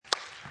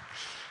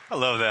I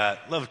love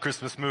that. Love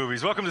Christmas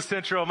movies. Welcome to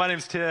Central. My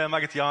name's Tim.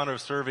 I get the honor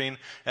of serving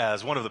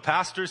as one of the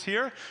pastors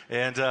here.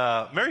 And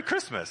Merry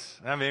Christmas.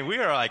 I mean, we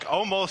are like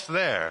almost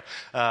there.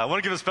 I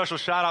want to give a special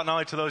shout out not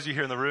only to those of you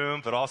here in the room,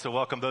 but also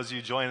welcome those of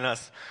you joining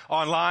us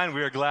online.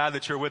 We are glad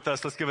that you're with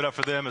us. Let's give it up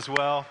for them as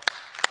well.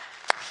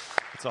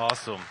 It's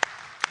awesome.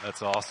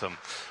 That's awesome.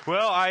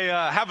 Well, I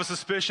have a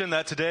suspicion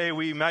that today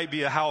we might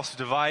be a house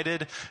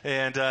divided,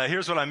 and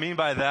here's what I mean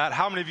by that.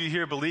 How many of you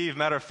here believe,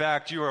 matter of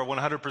fact, you are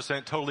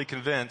 100% totally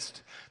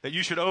convinced that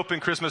you should open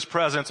Christmas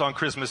presents on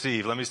Christmas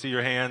Eve? Let me see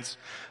your hands.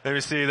 Let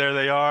me see. There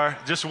they are.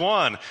 Just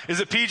one. Is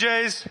it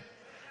PJs?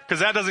 Because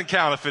that doesn't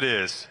count if it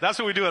is. That's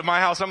what we do at my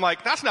house. I'm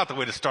like, that's not the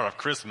way to start off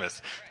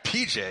Christmas.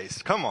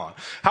 PJs, come on.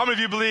 How many of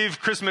you believe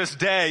Christmas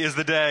Day is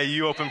the day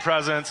you open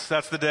presents?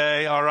 That's the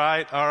day. All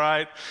right, all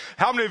right.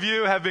 How many of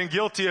you have been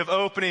guilty of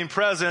opening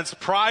presents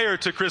prior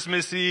to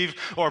Christmas Eve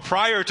or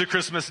prior to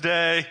Christmas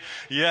Day?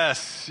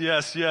 Yes,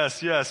 yes,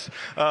 yes, yes.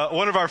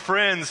 One of our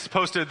friends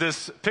posted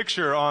this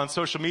picture on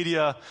social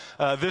media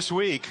this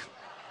week.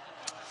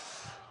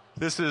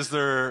 This is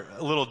their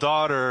little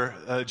daughter,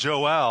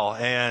 Joelle,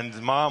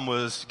 and mom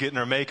was getting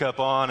her makeup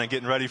on and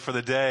getting ready for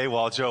the day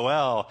while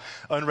Joelle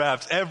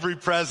unwrapped every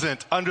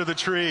present under the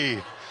tree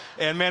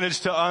and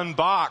managed to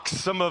unbox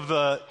some of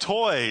the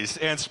toys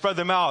and spread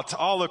them out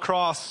all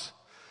across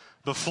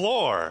the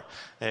floor.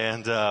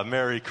 And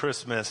Merry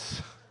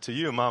Christmas to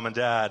you, Mom and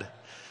Dad,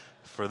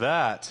 for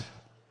that.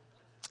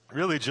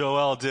 Really,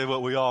 Joelle did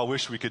what we all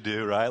wish we could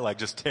do, right? Like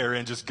just tear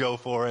in, just go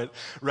for it.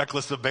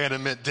 Reckless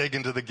abandonment, dig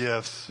into the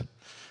gifts.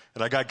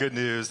 And I got good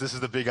news. This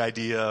is the big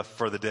idea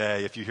for the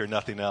day. If you hear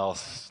nothing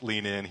else,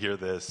 lean in, hear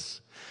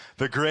this.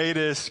 The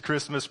greatest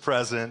Christmas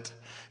present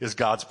is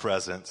God's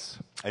presence.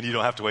 And you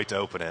don't have to wait to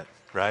open it,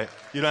 right?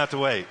 You don't have to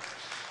wait.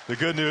 The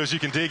good news, you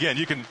can dig in.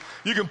 You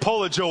can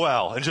pull a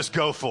Joelle and just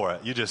go for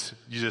it. You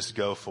just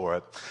go for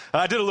it.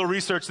 I did a little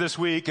research this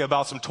week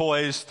about some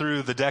toys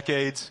through the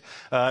decades.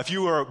 If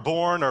you were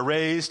born or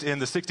raised in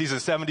the 60s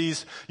and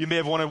 70s, you may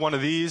have wanted one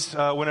of these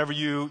whenever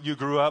you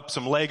grew up,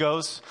 some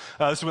Legos.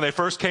 This is when they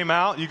first came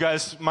out. You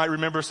guys might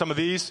remember some of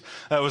these.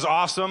 It was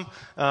awesome.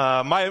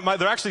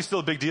 They're actually still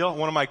a big deal.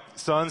 One of my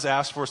sons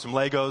asked for some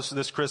Legos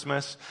this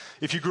Christmas.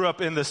 If you grew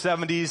up in the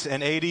 70s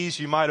and 80s,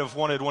 you might have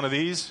wanted one of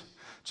these.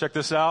 Check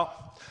this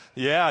out.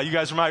 Yeah, you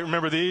guys might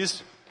remember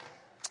these.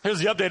 Here's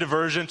the updated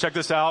version. Check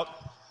this out.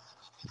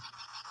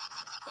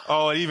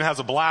 Oh, it even has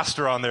a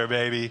blaster on there,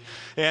 baby.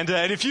 And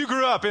if you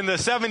grew up in the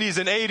 70s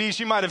and 80s,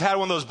 you might have had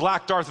one of those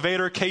black Darth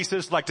Vader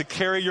cases, like to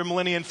carry your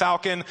Millennium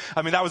Falcon.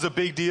 I mean, that was a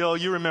big deal.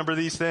 You remember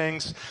these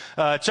things.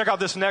 Check out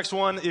this next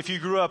one. If you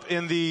grew up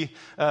in the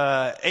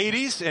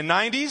 80s and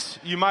 90s,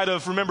 you might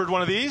have remembered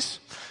one of these.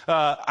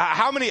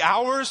 How many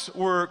hours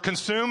were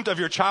consumed of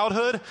your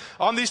childhood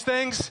on these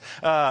things?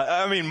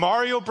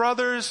 Mario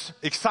Brothers,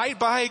 Excite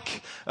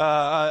Bike,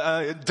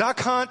 Duck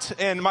Hunt,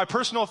 and my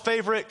personal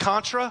favorite,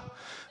 Contra.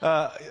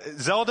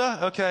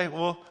 Zelda? Okay,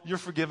 well, you're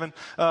forgiven.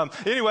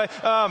 Anyway,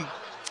 I'm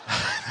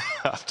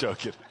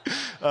joking.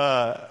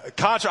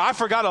 Contra, I've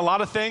forgotten a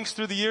lot of things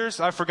through the years.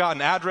 I've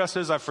forgotten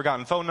addresses. I've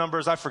forgotten phone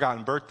numbers. I've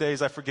forgotten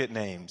birthdays. I forget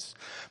names.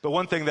 But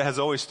one thing that has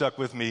always stuck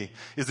with me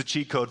is the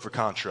cheat code for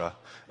Contra.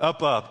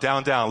 Up, up,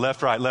 down, down,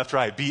 left,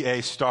 right,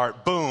 BA,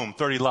 start, boom,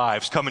 30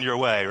 lives coming your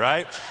way,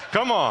 right?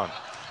 Come on.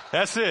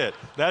 That's it.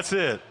 That's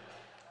it.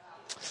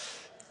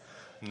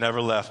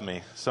 Never left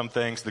me. Some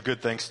things, the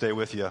good things stay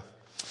with you.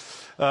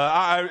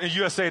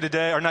 USA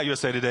Today, or not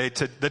USA Today,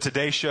 the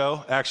Today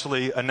Show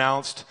actually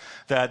announced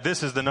that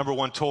this is the number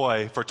one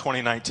toy for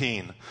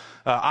 2019.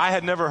 I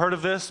had never heard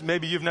of this.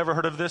 Maybe you've never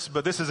heard of this,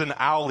 but this is an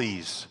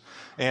Owleez.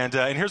 And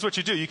here's what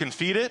you do. You can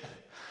feed it,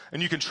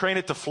 and you can train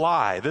it to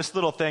fly. This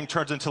little thing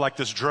turns into like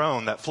this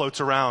drone that floats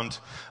around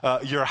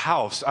your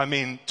house. I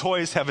mean,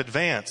 toys have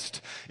advanced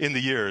in the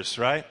years,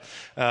 right?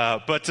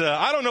 But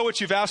I don't know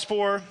what you've asked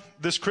for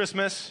this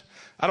Christmas.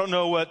 I don't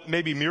know what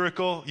maybe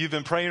miracle you've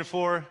been praying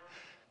for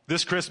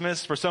this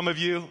Christmas. For some of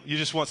you, you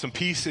just want some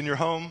peace in your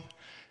home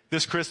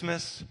this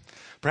Christmas.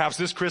 Perhaps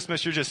this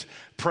Christmas, you're just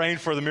praying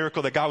for the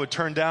miracle that God would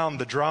turn down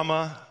the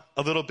drama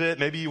a little bit.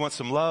 Maybe you want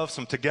some love,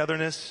 some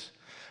togetherness,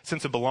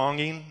 sense of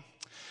belonging.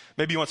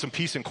 Maybe you want some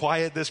peace and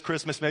quiet this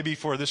Christmas. Maybe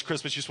for this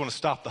Christmas, you just want to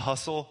stop the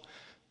hustle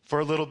for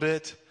a little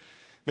bit.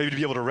 Maybe to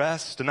be able to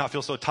rest, to not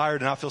feel so tired,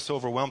 to not feel so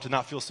overwhelmed, to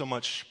not feel so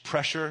much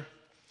pressure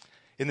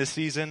in this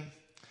season.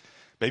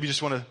 Maybe you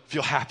just want to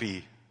feel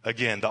happy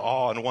again, the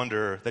awe and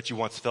wonder that you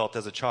once felt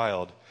as a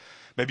child.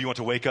 Maybe you want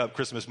to wake up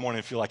Christmas morning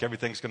and feel like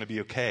everything's going to be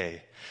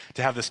okay.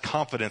 To have this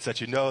confidence that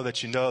you know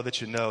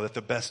that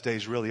the best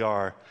days really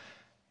are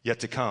yet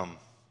to come.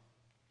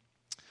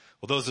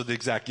 Well, those are the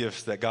exact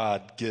gifts that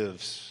God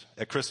gives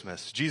at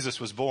Christmas.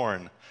 Jesus was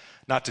born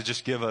not to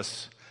just give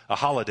us a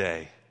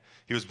holiday.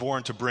 He was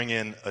born to bring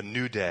in a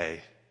new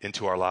day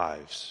into our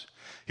lives.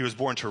 He was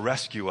born to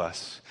rescue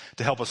us,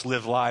 to help us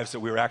live lives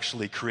that we were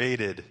actually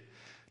created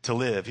to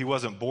live. He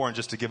wasn't born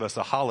just to give us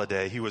a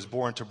holiday. He was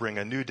born to bring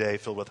a new day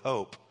filled with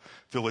hope,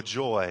 filled with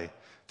joy,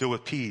 filled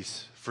with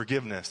peace,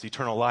 forgiveness,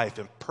 eternal life,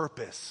 and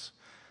purpose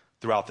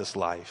throughout this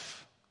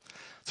life.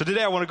 So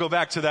today I want to go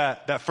back to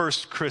that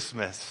first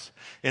Christmas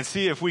and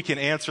see if we can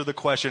answer the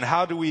question,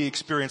 how do we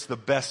experience the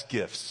best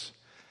gifts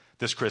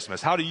this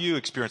Christmas? How do you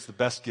experience the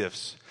best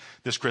gifts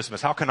this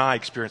Christmas? How can I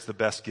experience the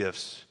best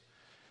gifts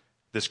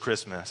this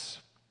Christmas?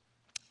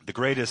 The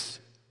greatest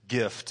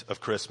gift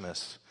of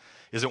Christmas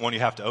isn't one you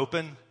have to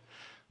open.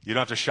 You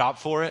don't have to shop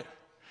for it.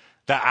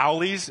 The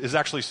Owleez is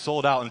actually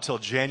sold out until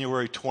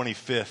January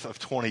 25th of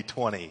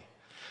 2020.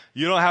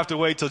 You don't have to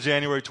wait till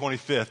January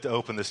 25th to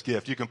open this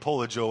gift. You can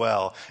pull a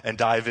Joel and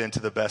dive into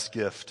the best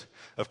gift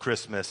of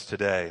Christmas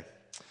today.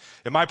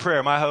 And my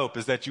prayer, my hope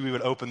is that you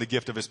would open the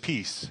gift of his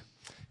peace,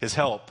 his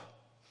help,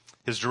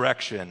 his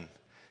direction,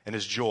 and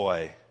his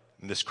joy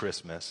in this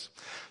Christmas.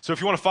 So if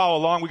you want to follow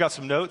along, we got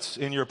some notes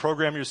in your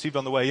program you received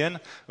on the way in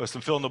with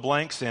some fill in the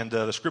blanks and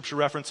the scripture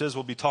references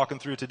we'll be talking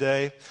through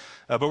today.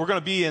 But we're going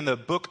to be in the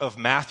book of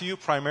Matthew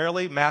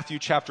primarily, Matthew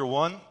chapter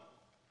 1.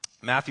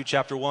 Matthew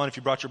chapter 1, if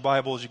you brought your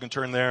Bibles, you can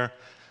turn there,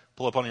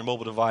 pull up on your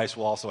mobile device.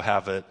 We'll also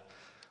have it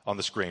on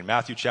the screen.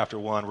 Matthew chapter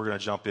 1, we're going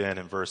to jump in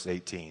verse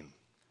 18.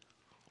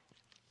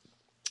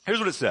 Here's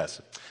what it says.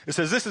 It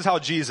says, this is how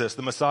Jesus,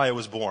 the Messiah,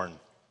 was born.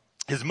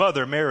 His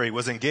mother, Mary,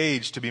 was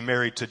engaged to be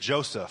married to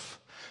Joseph.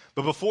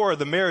 But before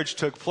the marriage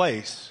took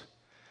place,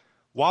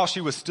 while she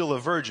was still a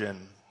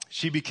virgin,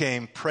 she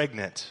became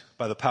pregnant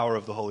by the power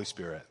of the Holy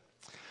Spirit.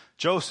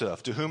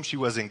 Joseph, to whom she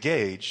was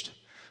engaged,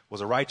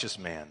 was a righteous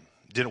man.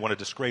 Didn't want to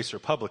disgrace her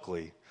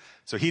publicly,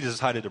 so he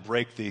decided to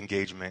break the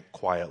engagement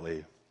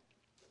quietly.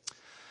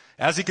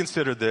 As he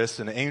considered this,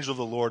 an angel of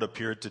the Lord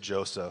appeared to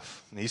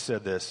Joseph, and he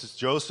said this,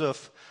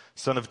 Joseph,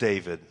 son of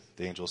David,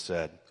 the angel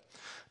said,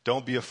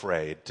 don't be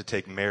afraid to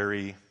take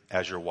Mary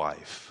as your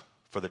wife,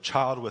 for the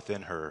child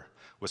within her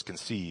was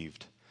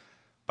conceived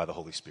by the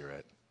Holy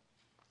Spirit.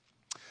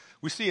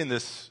 We see in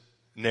this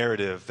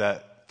narrative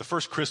that the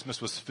first Christmas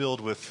was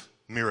filled with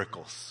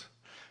miracles,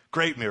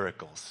 great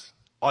miracles,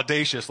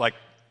 audacious, like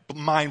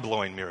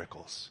mind-blowing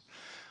miracles.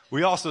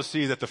 We also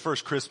see that the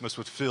first Christmas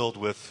was filled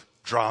with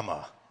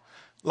drama,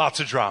 lots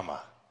of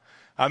drama.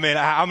 I mean,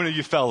 how many of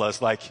you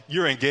fellas, like,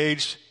 you're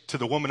engaged to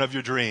the woman of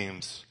your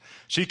dreams.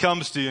 She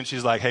comes to you and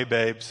she's like, hey,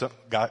 babe,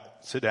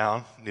 sit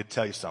down. I need to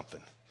tell you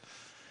something.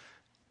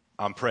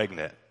 I'm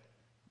pregnant.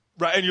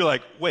 Right? And you're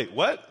like, wait,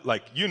 what?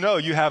 Like, you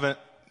haven't,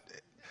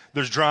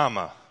 there's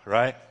drama,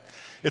 right?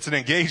 It's an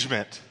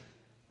engagement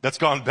that's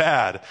gone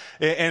bad.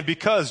 And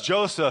because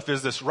Joseph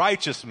is this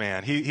righteous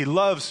man, he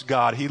loves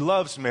God, he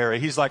loves Mary,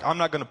 he's like, I'm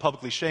not going to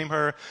publicly shame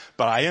her,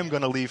 but I am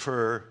going to leave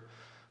her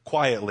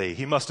quietly.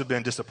 He must have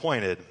been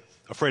disappointed,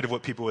 afraid of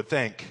what people would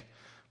think,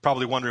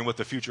 probably wondering what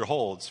the future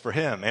holds for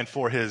him and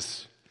for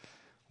his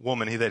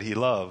woman that he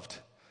loved.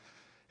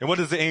 And what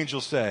does the angel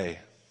say?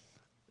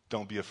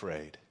 Don't be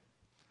afraid.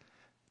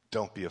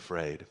 Don't be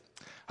afraid.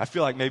 I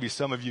feel like maybe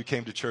some of you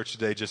came to church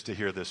today just to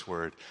hear this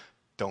word.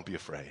 Don't be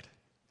afraid.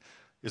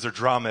 Is there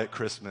drama at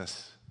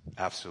Christmas?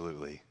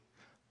 Absolutely.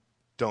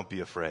 Don't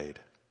be afraid.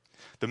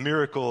 The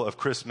miracle of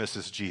Christmas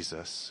is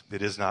Jesus.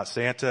 It is not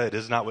Santa. It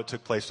is not what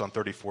took place on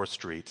 34th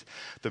Street.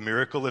 The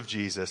miracle of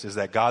Jesus is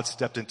that God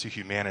stepped into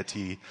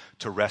humanity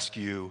to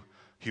rescue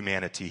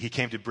humanity. He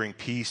came to bring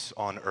peace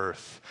on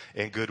earth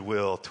and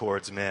goodwill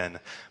towards men.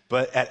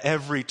 But at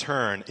every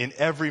turn, in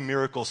every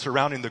miracle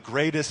surrounding the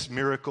greatest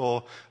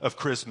miracle of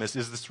Christmas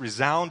is this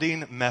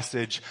resounding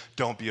message,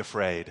 don't be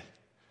afraid.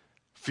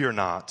 Fear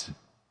not.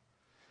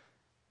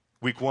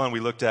 Week 1, we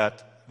looked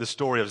at the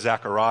story of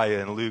Zechariah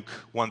in Luke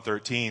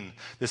 1:13.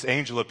 This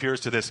angel appears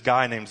to this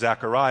guy named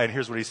Zechariah, and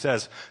here's what he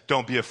says.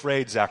 Don't be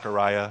afraid,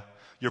 Zechariah.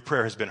 Your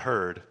prayer has been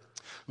heard.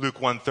 Luke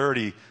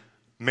 1:30,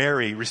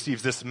 Mary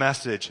receives this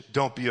message.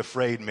 Don't be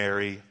afraid,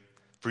 Mary,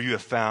 for you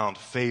have found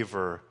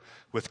favor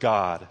with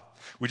God.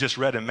 We just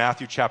read in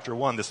Matthew chapter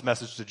 1 this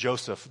message to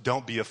Joseph.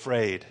 Don't be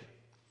afraid.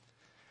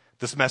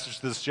 This message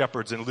to the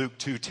shepherds in Luke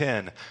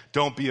 2:10,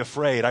 don't be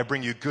afraid. I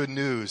bring you good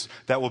news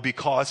that will be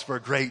cause for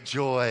great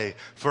joy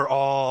for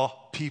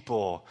all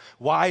people.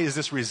 Why is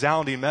this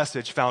resounding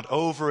message found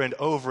over and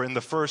over in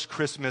the first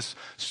Christmas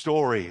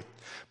story?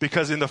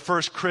 Because in the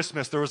first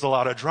Christmas, there was a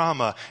lot of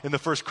drama. In the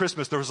first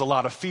Christmas, there was a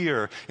lot of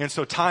fear. And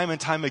so time and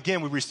time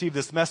again, we receive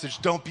this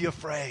message, don't be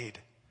afraid.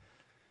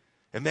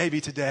 And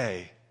maybe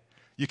today,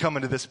 you come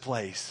into this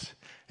place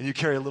and you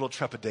carry a little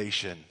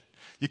trepidation.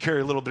 You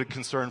carry a little bit of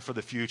concern for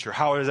the future.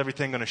 How is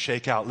everything going to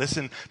shake out?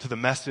 Listen to the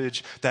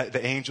message that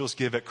the angels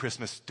give at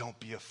Christmas. Don't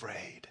be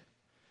afraid.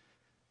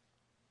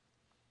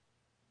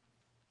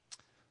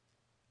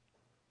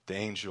 The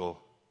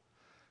angel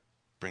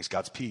brings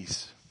God's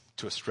peace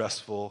to a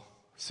stressful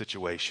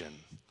situation.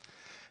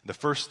 The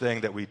first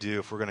thing that we do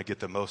if we're going to get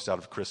the most out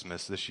of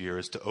Christmas this year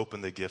is to open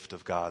the gift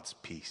of God's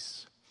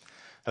peace.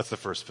 That's the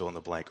first fill in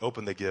the blank.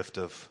 Open the gift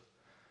of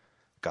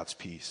God's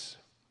peace.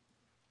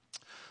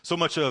 So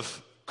much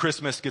of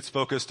Christmas gets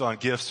focused on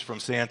gifts from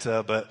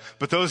Santa, but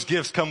those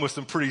gifts come with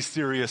some pretty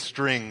serious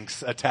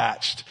strings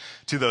attached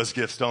to those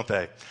gifts, don't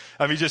they?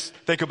 I mean, just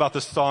think about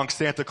the song,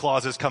 Santa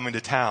Claus is Coming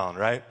to Town,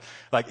 right?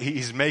 Like,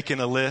 he's making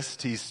a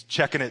list, he's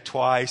checking it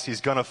twice,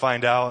 he's gonna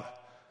find out.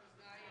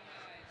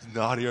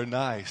 Naughty or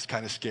nice,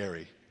 kind of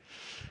scary.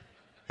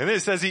 And then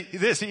it says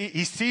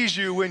he sees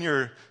you when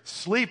you're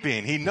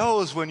sleeping. He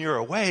knows when you're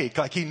awake.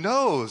 Like he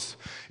knows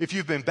if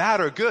you've been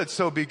bad or good,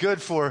 so be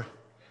good for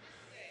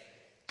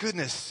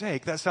goodness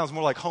sake. That sounds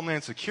more like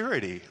Homeland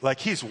Security. Like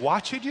he's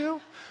watching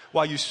you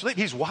while you sleep.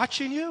 He's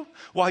watching you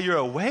while you're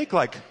awake.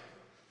 Like,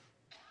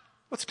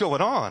 what's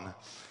going on?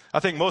 I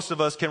think most of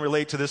us can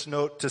relate to this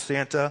note to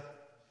Santa.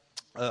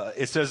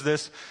 It says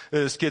this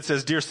kid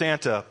says, "Dear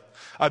Santa,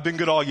 I've been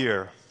good all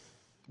year."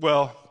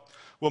 Well,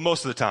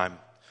 most of the time.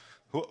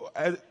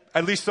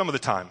 At least some of the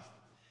time.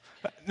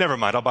 Never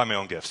mind, I'll buy my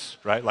own gifts,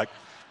 right? Like,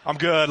 I'm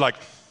good, like,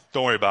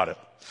 don't worry about it.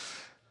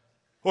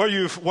 Or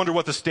you wonder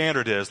what the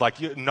standard is,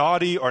 like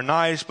naughty or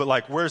nice, but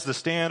like, where's the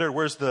standard?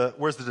 Where's the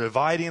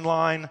dividing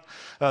line?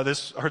 I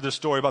heard this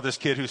story about this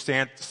kid who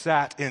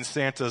sat in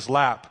Santa's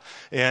lap,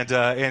 and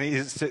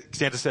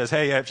Santa says,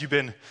 "Hey, have you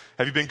been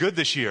good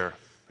this year?"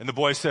 And the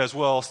boy says,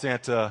 "Well,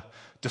 Santa,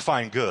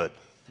 define good."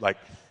 Like,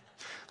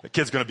 the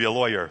kid's going to be a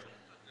lawyer.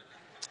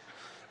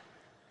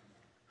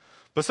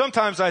 But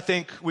sometimes I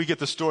think we get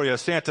the story of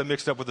Santa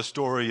mixed up with the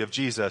story of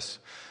Jesus.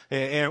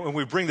 And when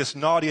we bring this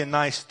naughty and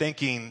nice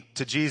thinking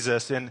to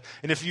Jesus, and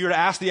if you were to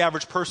ask the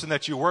average person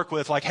that you work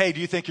with, like, "Hey,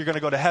 do you think you're going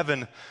to go to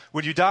heaven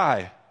when you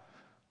die?"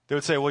 They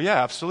would say, "Well,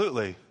 yeah,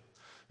 absolutely."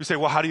 You say,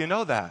 "Well, how do you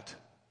know that?"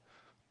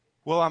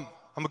 "Well,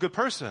 I'm a good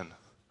person."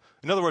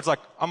 In other words, like,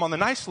 I'm on the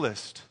nice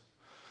list.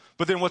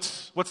 But then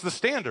what's the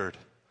standard?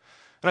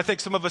 And I think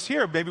some of us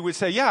here, maybe we'd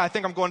say, "Yeah, I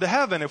think I'm going to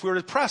heaven." If we were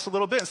to press a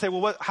little bit and say,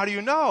 "Well, how do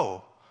you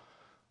know?"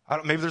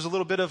 Maybe there's a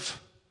little bit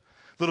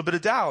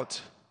of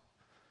doubt.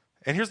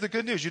 And here's the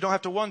good news. You don't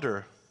have to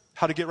wonder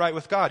how to get right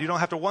with God. You don't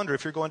have to wonder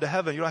if you're going to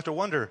heaven. You don't have to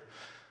wonder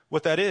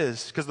what that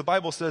is, because the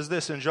Bible says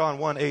this in John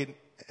 1:8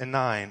 and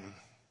 9.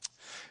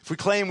 If we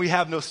claim we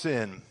have no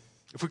sin,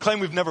 if we claim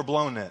we've never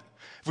blown it,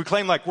 if we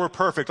claim like we're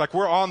perfect, like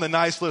we're on the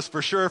nice list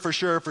for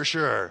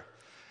sure,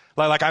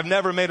 like I've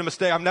never made a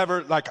mistake,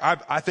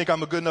 I think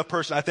I'm a good enough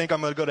person, I think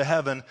I'm going to go to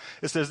heaven,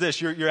 it says this,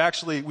 you're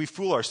actually, we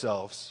fool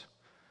ourselves.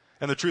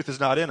 And the truth is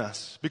not in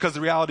us. Because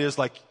the reality is,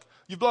 like,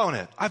 you've blown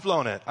it. I've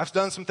blown it. I've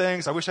done some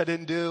things I wish I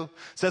didn't do.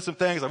 Said some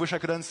things I wish I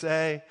could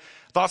unsay.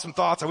 Thought some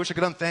thoughts I wish I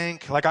could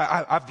unthink. Like,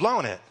 I've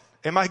blown it.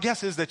 And my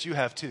guess is that you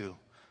have too.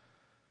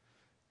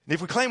 And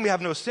if we claim we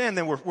have no sin,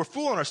 then we're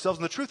fooling ourselves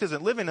and the truth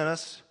isn't living in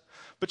us.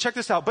 But check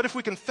this out. But if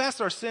we confess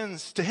our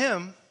sins to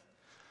Him,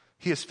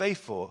 He is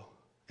faithful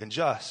and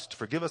just to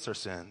forgive us our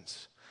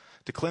sins,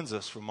 to cleanse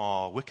us from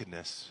all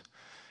wickedness.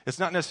 It's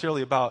not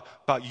necessarily about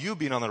you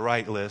being on the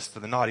right list, or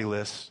the naughty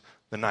list,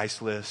 the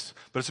nice list,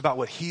 but it's about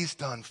what He's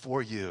done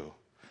for you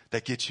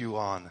that gets you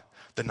on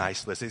the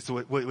nice list. It's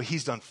what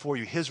He's done for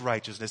you, His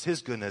righteousness,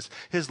 His goodness,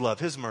 His love,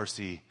 His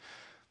mercy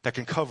that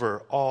can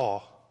cover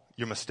all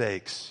your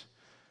mistakes.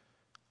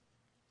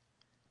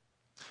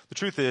 The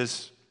truth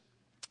is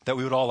that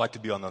we would all like to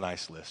be on the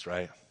nice list,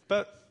 right?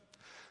 But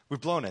we've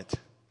blown it.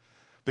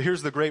 But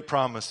here's the great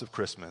promise of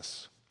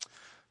Christmas.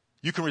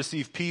 You can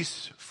receive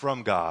peace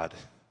from God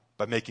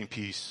by making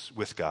peace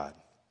with God.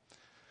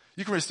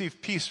 You can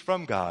receive peace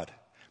from God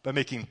by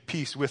making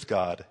peace with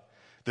God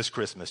this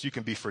Christmas. You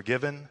can be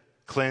forgiven,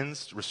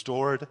 cleansed,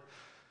 restored.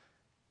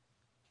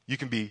 You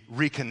can be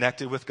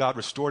reconnected with God,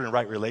 restored in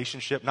right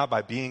relationship, not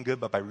by being good,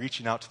 but by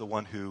reaching out to the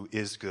one who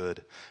is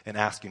good and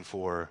asking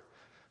for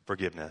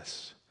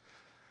forgiveness.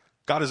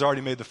 God has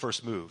already made the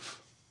first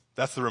move.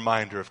 That's the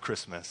reminder of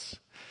Christmas.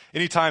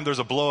 Anytime there's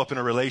a blow up in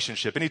a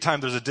relationship, anytime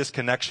there's a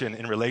disconnection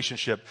in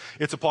relationship,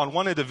 it's upon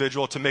one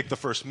individual to make the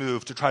first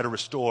move to try to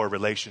restore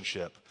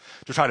relationship,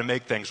 to try to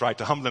make things right,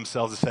 to humble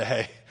themselves and say,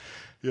 "Hey,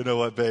 you know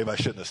what, babe, I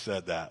shouldn't have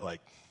said that.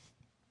 Like,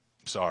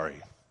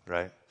 sorry,"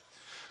 right?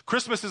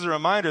 Christmas is a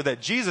reminder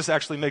that Jesus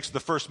actually makes the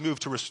first move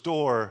to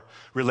restore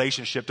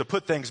relationship, to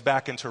put things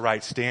back into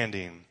right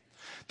standing,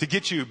 to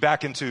get you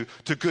back into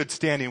good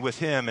standing with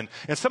Him.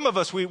 And some of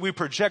us, we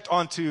project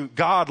onto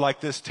God like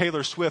this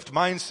Taylor Swift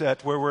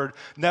mindset where we're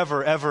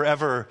never, ever,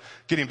 ever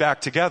getting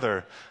back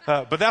together.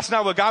 But that's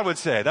not what God would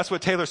say. That's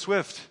what Taylor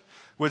Swift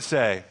would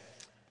say.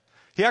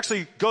 He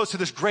actually goes to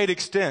this great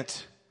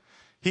extent.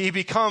 He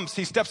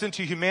steps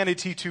into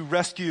humanity to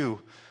rescue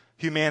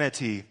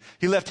humanity.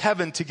 He left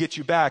heaven to get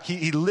you back.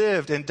 He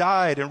lived and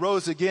died and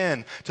rose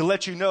again to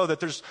let you know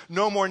that there's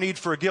no more need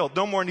for guilt,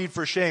 no more need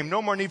for shame,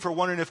 no more need for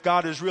wondering if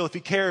God is real, if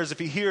He cares, if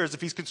He hears, if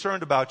He's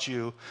concerned about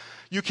you.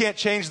 You can't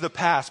change the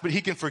past, but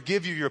He can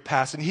forgive you your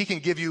past and He can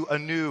give you a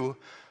new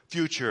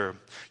future.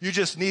 You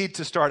just need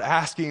to start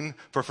asking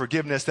for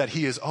forgiveness that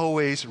He is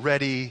always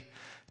ready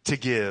to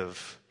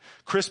give.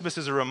 Christmas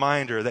is a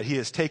reminder that He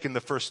has taken the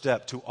first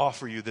step to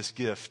offer you this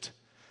gift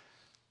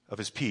of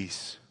His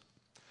peace.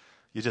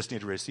 You just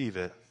need to receive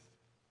it.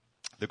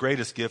 The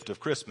greatest gift of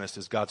Christmas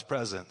is God's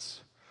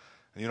presence,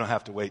 and you don't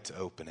have to wait to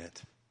open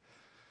it.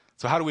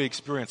 So how do we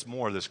experience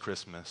more this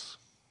Christmas?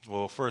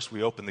 Well, first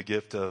we open the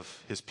gift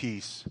of His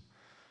peace, and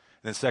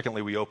then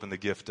secondly we open the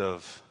gift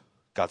of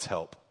God's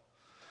help.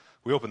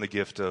 We open the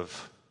gift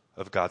of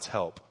God's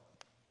help.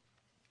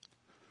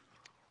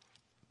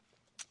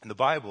 In the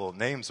Bible,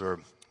 names are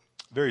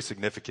very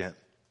significant.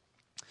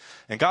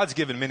 And God's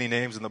given many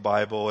names in the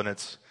Bible, and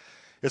it's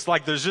It's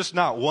like there's just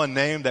not one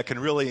name that can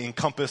really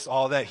encompass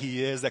all that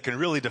he is, that can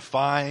really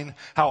define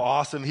how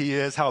awesome he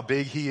is, how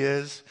big he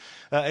is.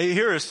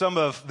 Here are some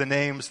of the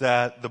names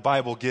that the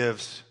Bible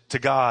gives to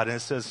God, and it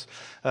says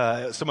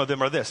some of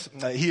them are this.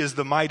 He is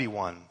the mighty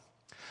one,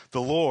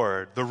 the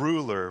Lord, the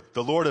ruler,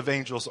 the Lord of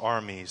angels'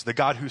 armies, the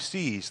God who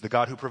sees, the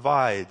God who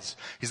provides.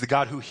 He's the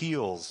God who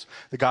heals,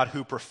 the God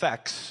who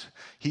perfects.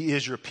 He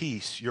is your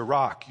peace, your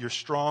rock, your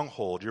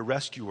stronghold, your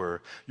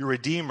rescuer, your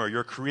redeemer,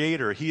 your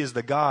creator. He is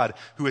the God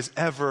who is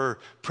ever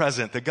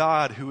present, the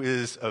God who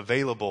is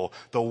available,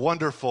 the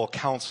wonderful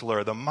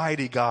counselor, the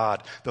mighty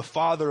God, the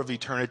Father of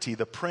eternity,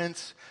 the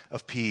Prince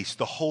of peace,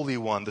 the Holy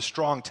One, the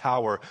strong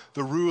tower,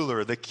 the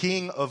ruler, the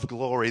King of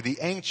glory, the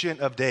Ancient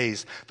of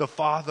days, the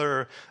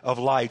Father of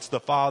lights, the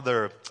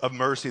Father of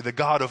mercy, the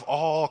God of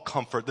all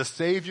comfort, the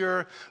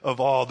Savior of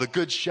all, the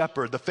Good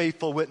Shepherd, the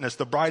faithful witness,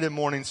 the bright and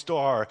morning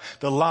star,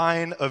 the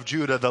Lion of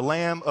Judah, the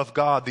Lamb of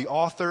God, the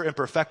author and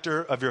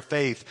perfecter of your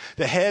faith,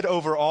 the head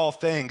over all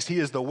things. He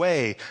is the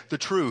way, the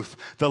truth,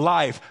 the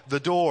life, the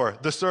door,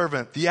 the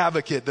servant, the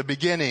advocate, the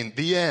beginning,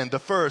 the end, the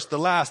first, the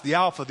last, the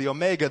Alpha, the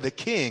Omega, the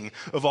King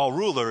of all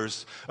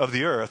rulers of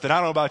the earth. And I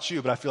don't know about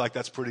you, but I feel like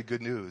that's pretty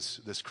good news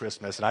this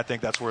Christmas, and I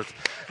think that's worth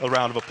a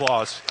round of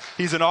applause.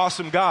 He's an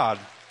awesome God.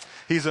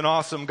 He's an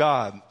awesome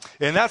God.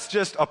 And that's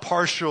just a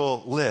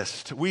partial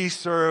list. We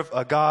serve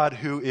a God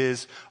who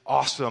is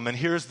awesome. And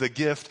here's the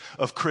gift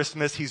of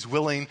Christmas. He's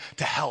willing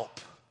to help.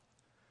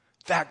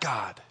 That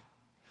God.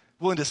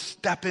 Willing to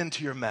step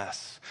into your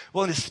mess.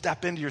 Willing to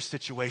step into your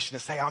situation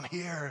and say, I'm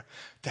here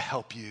to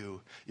help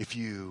you if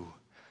you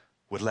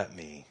would let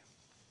me.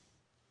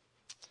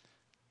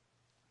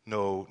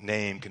 No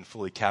name can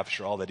fully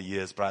capture all that he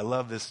is, but I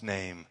love this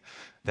name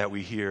that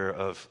we hear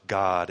of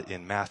God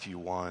in Matthew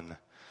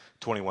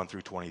 1:21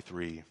 through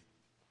 23.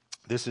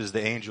 This is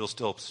the angel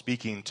still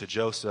speaking to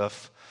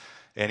Joseph,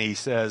 and he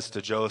says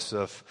to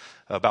Joseph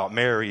about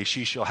Mary,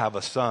 she shall have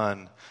a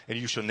son, and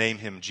you shall name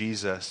him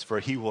Jesus, for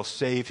he will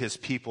save his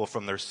people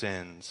from their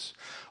sins.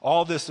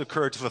 All this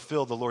occurred to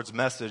fulfill the Lord's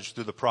message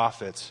through the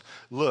prophets.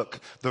 Look,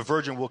 the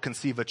virgin will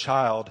conceive a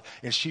child,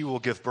 and she will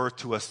give birth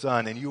to a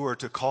son, and you are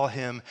to call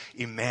him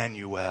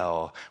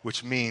Emmanuel,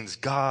 which means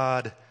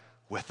God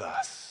with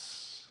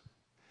us.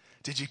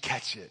 Did you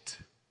catch it?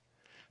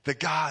 The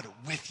God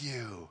with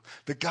you,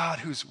 the God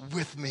who's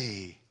with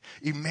me,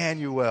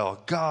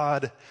 Emmanuel,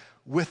 God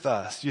with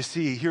us. You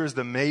see, here's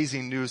the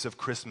amazing news of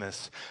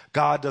Christmas.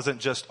 God doesn't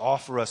just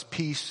offer us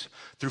peace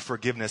through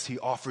forgiveness. He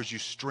offers you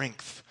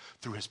strength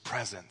through his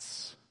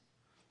presence.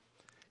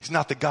 He's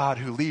not the God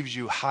who leaves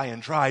you high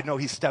and dry. No,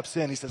 he steps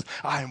in. He says,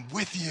 I am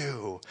with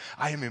you.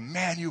 I am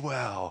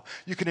Emmanuel.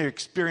 You can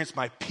experience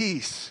my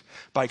peace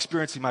by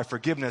experiencing my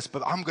forgiveness,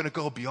 but I'm going to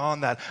go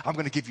beyond that. I'm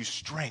going to give you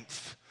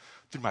strength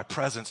through my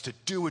presence to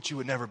do what you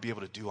would never be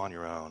able to do on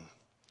your own.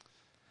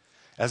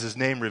 As his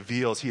name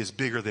reveals, he is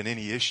bigger than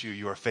any issue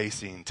you are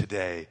facing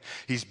today.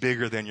 He's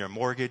bigger than your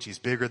mortgage. He's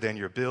bigger than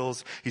your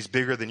bills. He's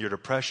bigger than your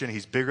depression.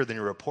 He's bigger than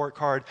your report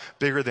card,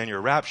 bigger than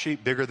your rap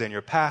sheet, bigger than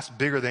your past,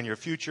 bigger than your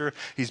future.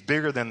 He's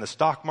bigger than the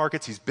stock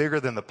markets. He's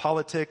bigger than the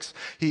politics.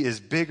 He is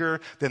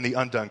bigger than the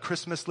undone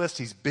Christmas list.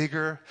 He's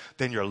bigger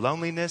than your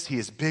loneliness. He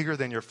is bigger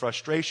than your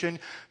frustration,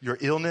 your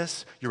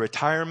illness, your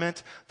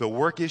retirement, the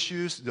work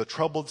issues, the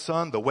troubled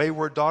son, the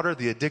wayward daughter,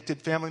 the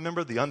addicted family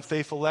member, the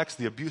unfaithful ex,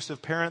 the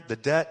abusive parent, the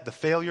debt,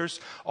 the failures,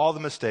 all the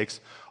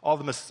mistakes, all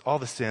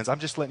the sins. I'm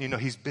just letting you know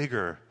he's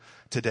bigger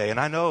today. And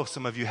I know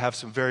some of you have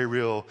some very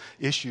real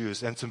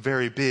issues and some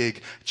very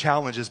big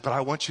challenges, but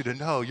I want you to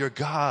know your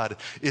God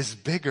is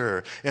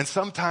bigger. And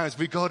sometimes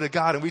we go to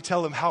God and we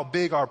tell him how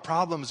big our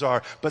problems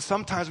are, but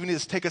sometimes we need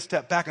to take a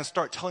step back and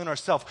start telling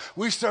ourselves,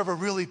 we serve a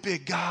really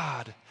big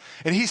God.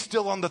 And he's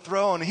still on the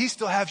throne, and he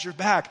still has your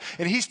back,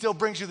 and he still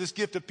brings you this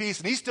gift of peace,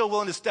 and he's still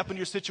willing to step into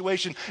your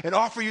situation and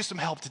offer you some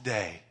help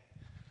today.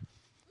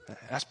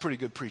 That's pretty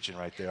good preaching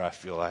right there, I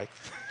feel like.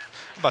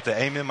 I'm about to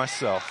amen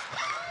myself.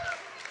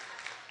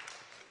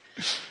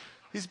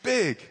 He's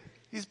big.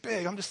 He's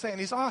big. I'm just saying,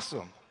 he's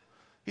awesome.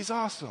 He's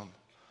awesome.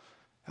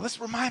 And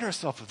let's remind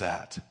ourselves of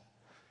that.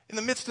 In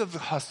the midst of the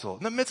hustle,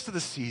 in the midst of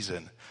the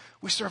season,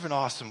 we serve an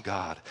awesome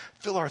God.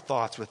 Fill our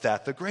thoughts with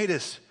that. The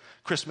greatest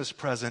Christmas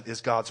present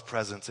is God's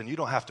presence, and you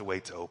don't have to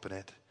wait to open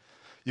it.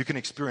 You can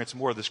experience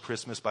more of this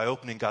Christmas by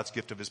opening God's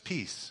gift of his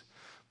peace,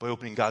 by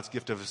opening God's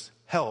gift of his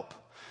help.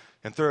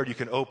 And third, you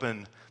can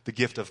open the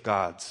gift of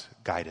God's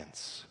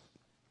guidance,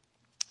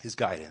 his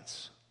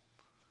guidance.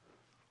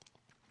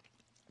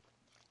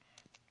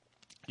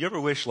 You ever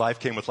wish life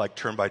came with like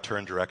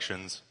turn-by-turn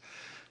directions?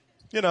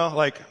 You know,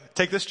 like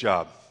take this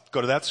job,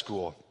 go to that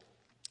school,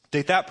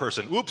 date that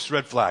person. Oops,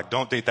 red flag,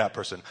 don't date that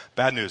person.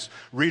 Bad news,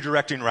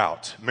 redirecting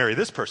route, marry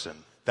this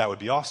person. That would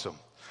be awesome.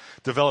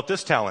 Develop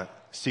this talent,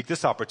 seek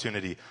this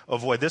opportunity,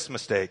 avoid this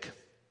mistake.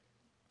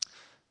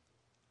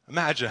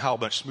 Imagine how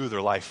much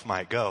smoother life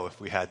might go if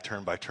we had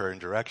turn-by-turn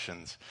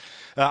directions.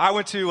 I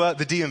went to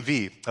the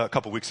DMV a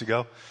couple weeks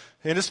ago,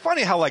 and it's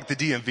funny how like the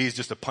DMV is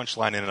just a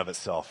punchline in and of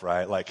itself,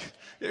 right? Like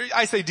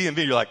I say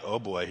DMV, you're like, oh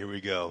boy, here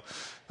we go.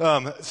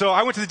 So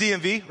I went to the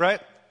DMV,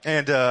 right?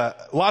 And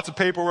lots of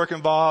paperwork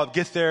involved.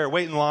 Get there,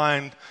 wait in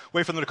line,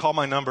 wait for them to call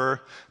my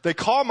number. They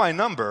call my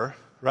number,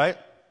 right?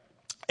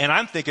 And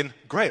I'm thinking,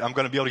 great, I'm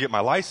going to be able to get my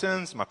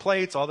license, my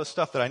plates, all this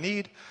stuff that I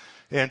need.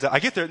 And I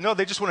get there. No,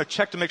 they just want to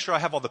check to make sure I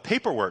have all the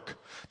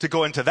paperwork to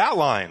go into that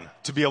line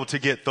to be able to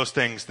get those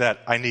things that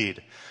I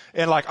need.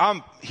 And like,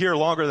 I'm here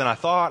longer than I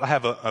thought. I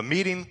have a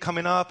meeting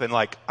coming up, and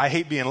like, I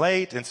hate being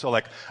late. And so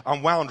like,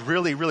 I'm wound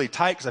really, really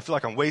tight because I feel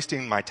like I'm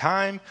wasting my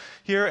time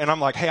here. And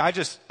I'm like, hey, I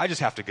just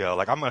have to go.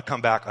 Like, I'm going to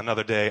come back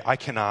another day. I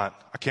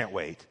can't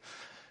wait.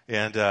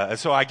 And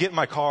so I get in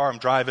my car, I'm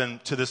driving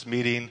to this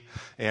meeting,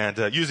 and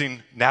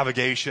using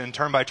navigation,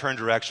 turn-by-turn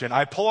direction,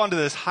 I pull onto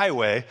this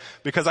highway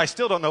because I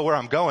still don't know where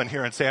I'm going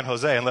here in San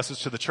Jose unless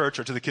it's to the church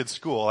or to the kids'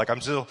 school. Like,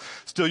 I'm still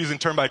using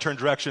turn-by-turn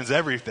directions,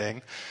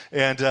 everything.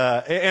 And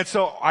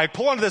so I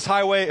pull onto this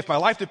highway. If my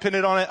life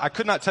depended on it, I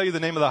could not tell you the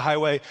name of the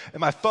highway, and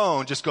my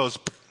phone just goes.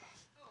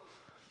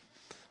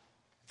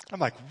 I'm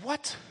like,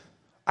 what?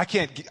 I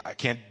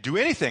can't do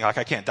anything. Like,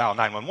 I can't dial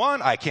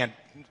 911. I can't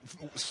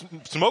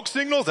smoke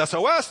signals,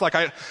 SOS. Like,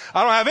 I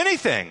don't have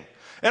anything.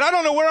 And I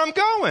don't know where I'm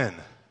going.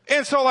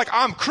 And so like,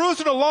 I'm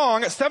cruising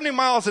along at 70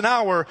 miles an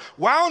hour,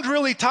 wound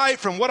really tight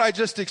from what I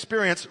just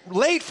experienced,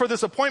 late for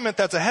this appointment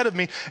that's ahead of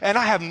me, and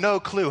I have no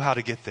clue how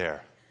to get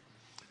there.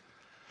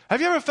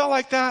 Have you ever felt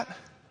like that?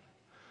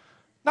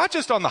 Not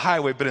just on the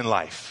highway, but in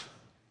life.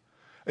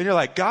 And you're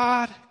like,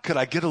 God, could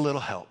I get a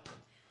little help?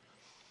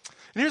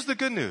 And here's the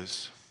good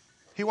news.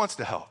 He wants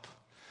to help.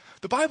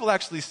 The Bible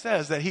actually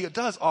says that he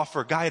does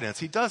offer guidance.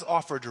 He does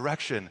offer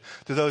direction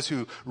to those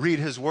who read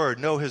his word,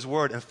 know his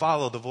word, and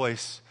follow the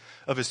voice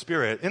of his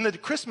Spirit. In the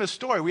Christmas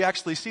story, we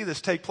actually see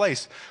this take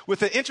place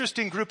with an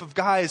interesting group of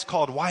guys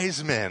called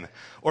wise men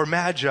or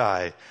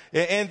magi.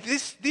 And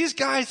these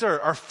guys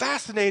are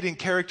fascinating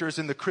characters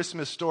in the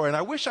Christmas story. And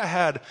I wish I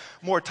had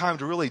more time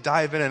to really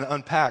dive in and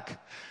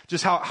unpack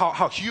just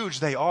how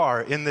huge they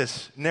are in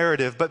this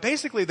narrative. But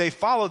basically, they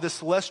follow this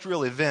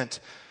celestial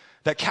event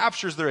that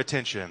captures their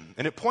attention.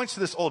 And it points to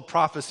this old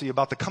prophecy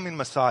about the coming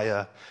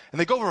Messiah. And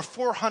they go over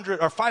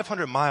 400 or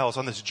 500 miles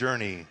on this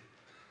journey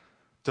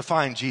to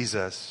find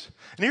Jesus.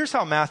 And here's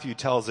how Matthew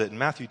tells it in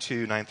Matthew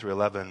 2, 9 through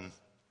 11.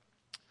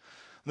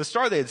 The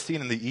star they had seen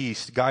in the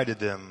east guided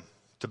them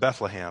to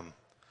Bethlehem.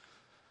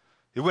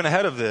 It went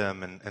ahead of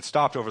them and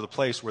stopped over the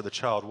place where the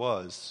child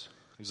was.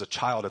 He was a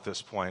child at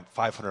this point,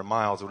 500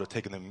 miles. It would have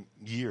taken them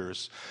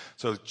years.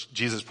 So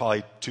Jesus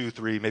probably 2,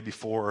 3, maybe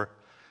 4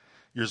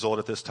 years old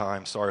at this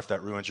time. Sorry if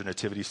that ruins your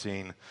nativity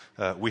scene.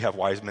 We have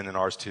wise men in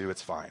ours too.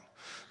 It's fine.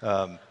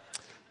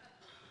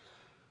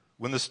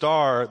 When they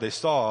saw the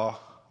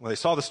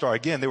star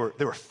again, they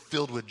were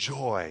filled with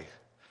joy.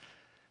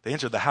 They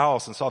entered the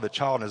house and saw the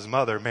child and his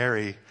mother,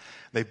 Mary.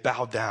 They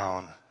bowed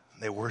down.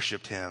 They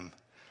worshiped him.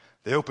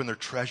 They opened their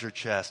treasure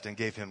chest and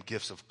gave him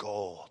gifts of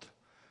gold,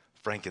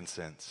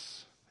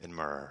 frankincense, and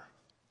myrrh.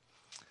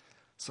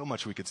 So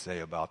much we could say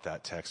about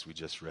that text we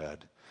just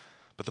read.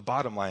 But the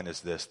bottom line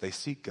is this: they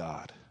seek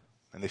God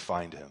and they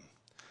find him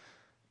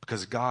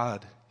because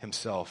God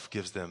himself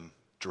gives them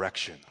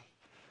direction,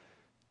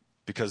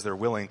 because they're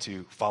willing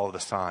to follow the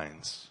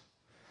signs.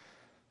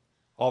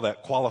 All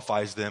that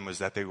qualifies them is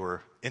that they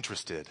were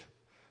interested,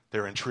 they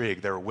were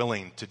intrigued, they were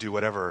willing to do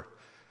whatever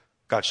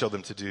God showed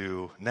them to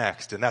do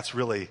next. And that's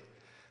really,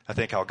 I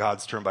think, how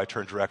God's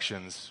turn-by-turn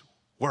directions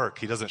work.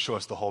 He doesn't show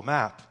us the whole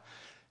map.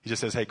 He just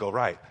says, hey, go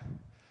right. And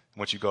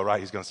once you go right,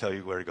 he's going to tell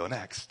you where to go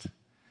next.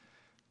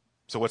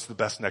 So what's the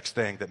best next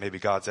thing that maybe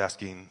God's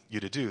asking you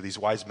to do? These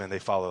wise men, they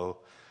follow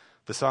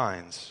the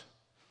signs,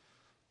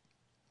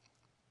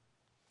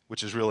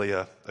 which is really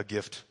a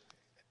gift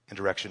and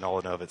direction all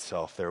in of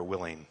itself. They're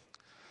willing.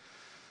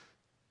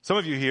 Some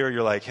of you here,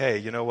 you're like, hey,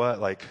 you know what?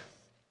 Like,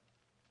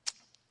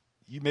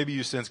 maybe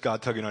you sense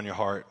God tugging on your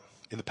heart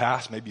in the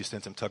past. Maybe you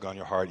sense him tugging on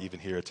your heart even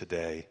here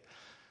today.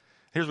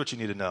 Here's what you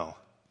need to know.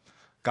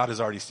 God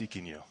is already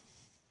seeking you.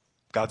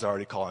 God's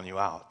already calling you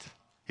out.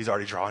 He's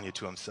already drawing you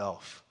to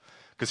himself.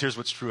 Because here's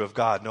what's true of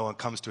God. No one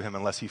comes to him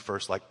unless he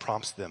first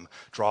prompts them,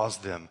 draws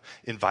them,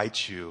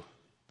 invites you.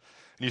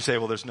 And you say,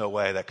 well, there's no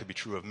way that could be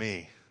true of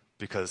me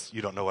because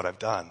you don't know what I've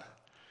done.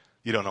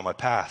 You don't know my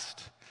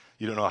past.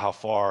 You don't know how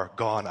far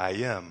gone I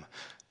am.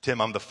 Tim,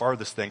 I'm the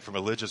farthest thing from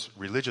a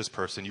religious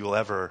person you will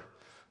ever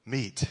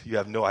meet. You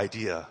have no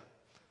idea.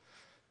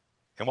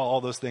 And while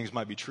all those things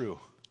might be true,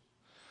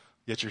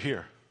 yet you're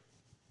here.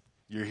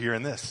 You're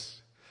hearing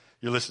this.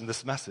 You're listening to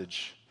this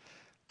message.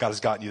 God has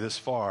gotten you this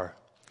far.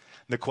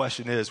 And the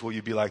question is, will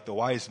you be like the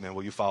wise men?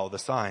 Will you follow the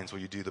signs? Will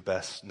you do the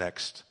best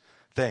next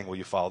thing? Will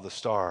you follow the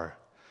star?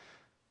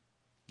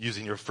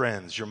 Using your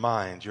friends, your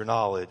mind, your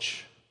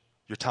knowledge,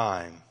 your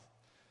time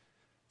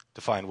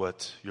to find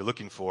what you're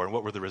looking for. And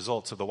what were the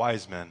results of the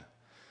wise men?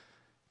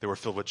 They were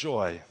filled with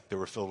joy. They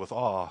were filled with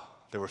awe.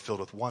 They were filled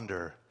with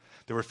wonder.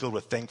 They were filled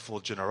with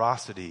thankful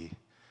generosity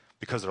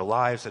because their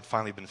lives had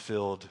finally been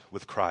filled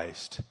with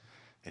Christ.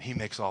 And he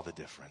makes all the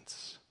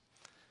difference.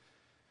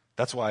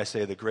 That's why I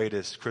say the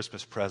greatest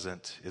Christmas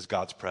present is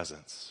God's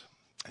presence.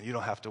 And you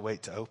don't have to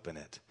wait to open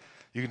it.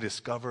 You can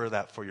discover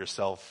that for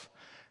yourself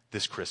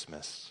this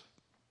Christmas.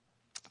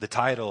 The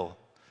title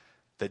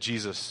that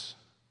Jesus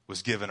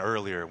was given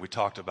earlier, we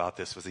talked about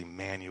this, was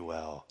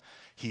Emmanuel.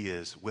 He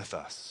is with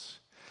us.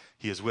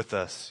 He is with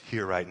us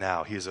here right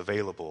now. He is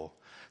available.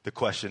 The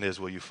question is,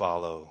 will you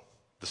follow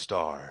the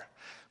star?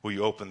 Will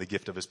you open the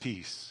gift of his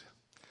peace?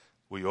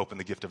 Will you open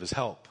the gift of his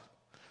help?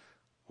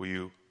 Will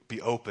you be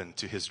open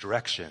to his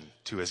direction,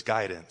 to his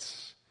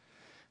guidance?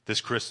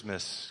 This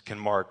Christmas can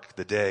mark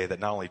the day that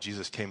not only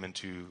Jesus came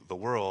into the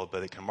world,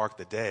 but it can mark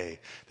the day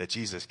that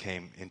Jesus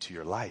came into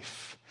your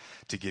life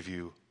to give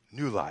you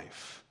new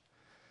life.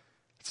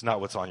 It's not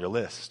what's on your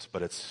list,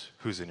 but it's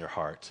who's in your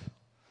heart.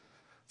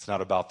 It's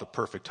not about the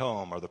perfect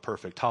home or the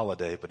perfect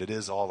holiday, but it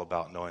is all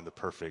about knowing the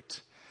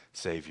perfect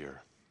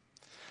Savior.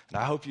 And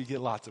I hope you get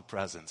lots of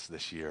presents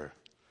this year.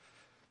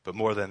 But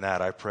more than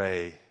that, I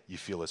pray you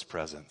feel his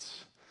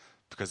presence,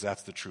 because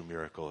that's the true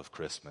miracle of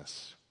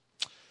Christmas.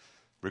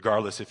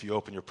 Regardless if you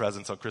open your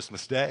presents on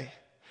Christmas Day,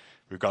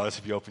 regardless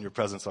if you open your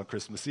presents on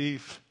Christmas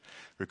Eve,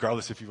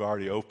 regardless if you've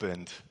already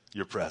opened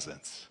your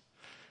presents,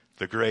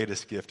 the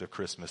greatest gift of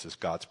Christmas is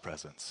God's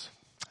presence.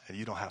 And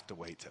you don't have to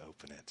wait to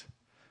open it.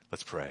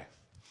 Let's pray.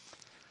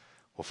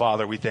 Well,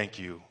 Father, we thank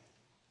you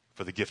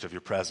for the gift of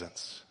your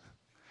presence.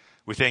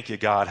 We thank you,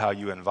 God, how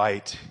you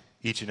invite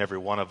each and every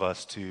one of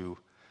us to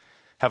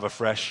have a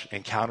fresh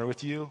encounter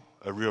with you,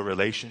 a real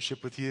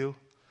relationship with you.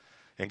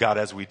 And God,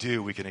 as we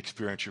do, we can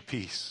experience your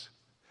peace.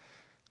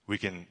 We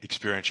can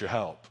experience your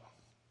help.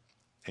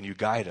 And you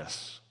guide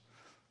us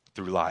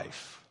through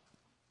life.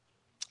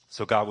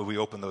 So God, will we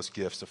open those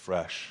gifts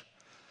afresh?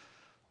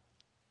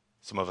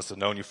 Some of us have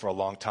known you for a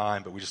long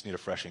time, but we just need a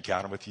fresh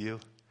encounter with you.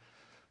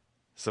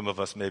 Some of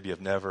us maybe have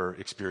never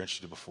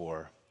experienced you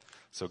before.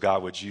 So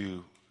God, would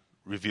you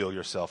reveal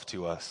yourself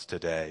to us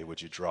today?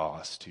 Would you draw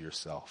us to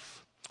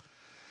yourself?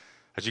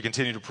 As you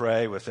continue to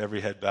pray with every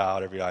head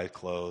bowed, every eye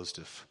closed,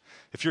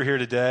 if you're here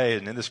today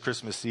and in this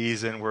Christmas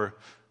season, we're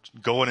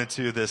going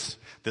into this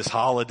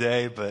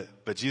holiday,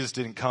 but Jesus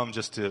didn't come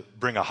just to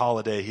bring a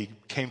holiday. He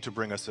came to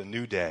bring us a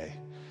new day,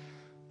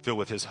 filled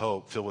with his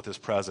hope, filled with his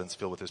presence,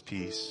 filled with his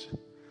peace.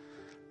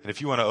 And if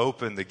you want to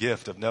open the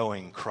gift of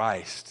knowing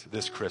Christ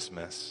this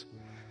Christmas,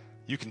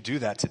 you can do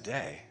that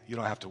today. You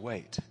don't have to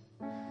wait.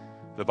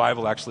 The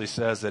Bible actually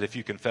says that if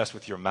you confess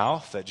with your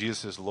mouth that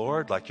Jesus is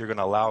Lord, like you're going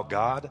to allow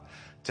God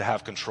to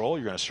have control,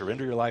 you're going to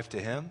surrender your life to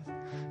him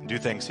and do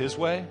things his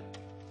way,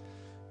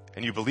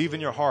 and you believe in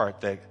your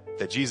heart that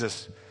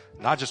Jesus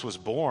not just was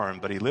born,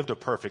 but he lived a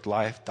perfect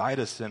life,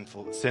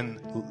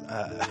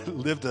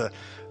 lived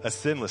a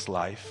sinless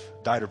life,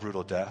 died a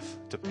brutal death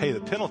to pay the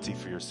penalty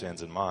for your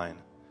sins and mine,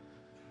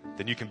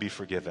 then you can be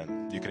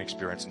forgiven. You can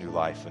experience new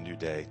life, a new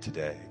day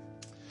today.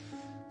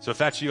 So if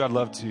that's you, I'd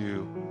love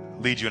to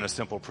lead you in a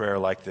simple prayer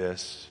like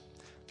this.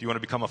 If you want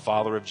to become a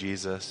follower of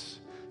Jesus,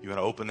 you want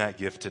to open that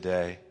gift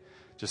today,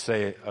 just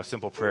say a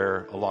simple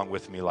prayer along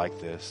with me like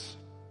this.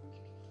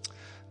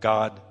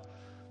 God,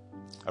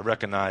 I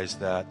recognize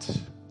that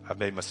I've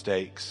made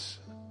mistakes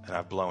and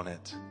I've blown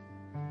it.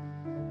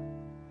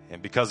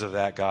 And because of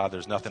that, God,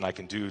 there's nothing I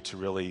can do to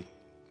really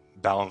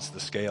balance the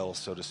scales,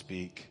 so to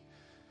speak.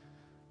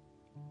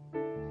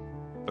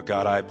 But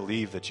God, I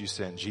believe that you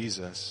sent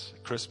Jesus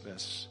at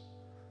Christmas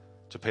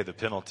to pay the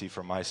penalty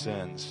for my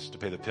sins, to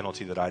pay the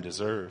penalty that I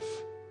deserve,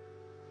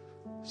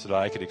 so that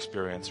I could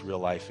experience real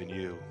life in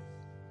you.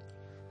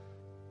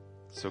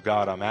 So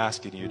God, I'm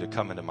asking you to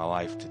come into my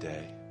life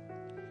today.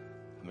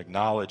 I'm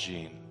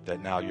acknowledging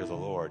that now you're the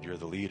Lord, you're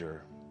the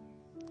leader.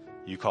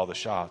 You call the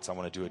shots. I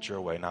want to do it your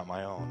way, not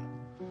my own.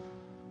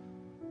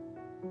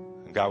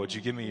 And God, would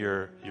you give me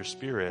your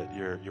spirit,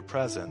 your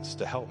presence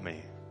to help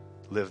me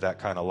live that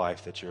kind of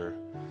life that you're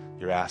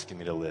asking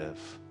me to live.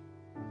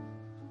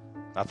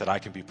 Not that I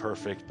can be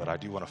perfect, but I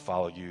do want to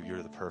follow you.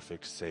 You're the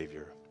perfect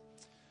Savior.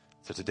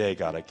 So today,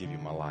 God, I give you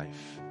my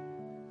life.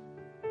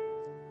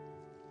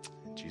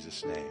 In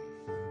Jesus' name.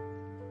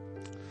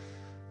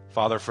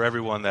 Father, for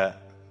everyone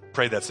that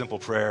prayed that simple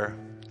prayer,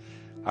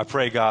 I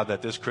pray, God,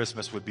 that this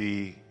Christmas would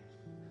be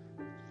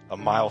a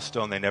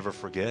milestone they never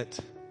forget.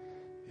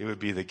 It would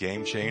be the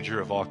game changer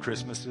of all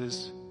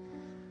Christmases.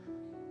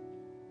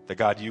 That,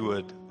 God, you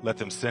would let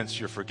them sense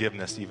your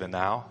forgiveness even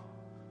now.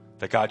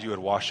 That, God, you would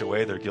wash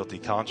away their guilty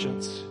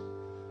conscience.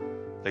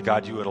 That,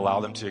 God, you would allow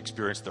them to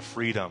experience the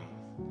freedom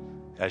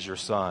as your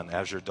son,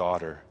 as your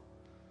daughter,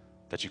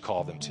 that you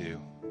call them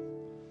to.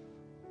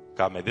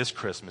 God, may this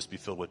Christmas be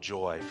filled with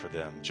joy for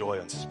them, joy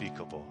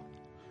unspeakable.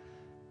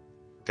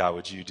 God,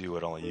 would you do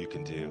what only you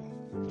can do?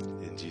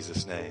 In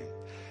Jesus' name,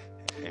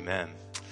 amen.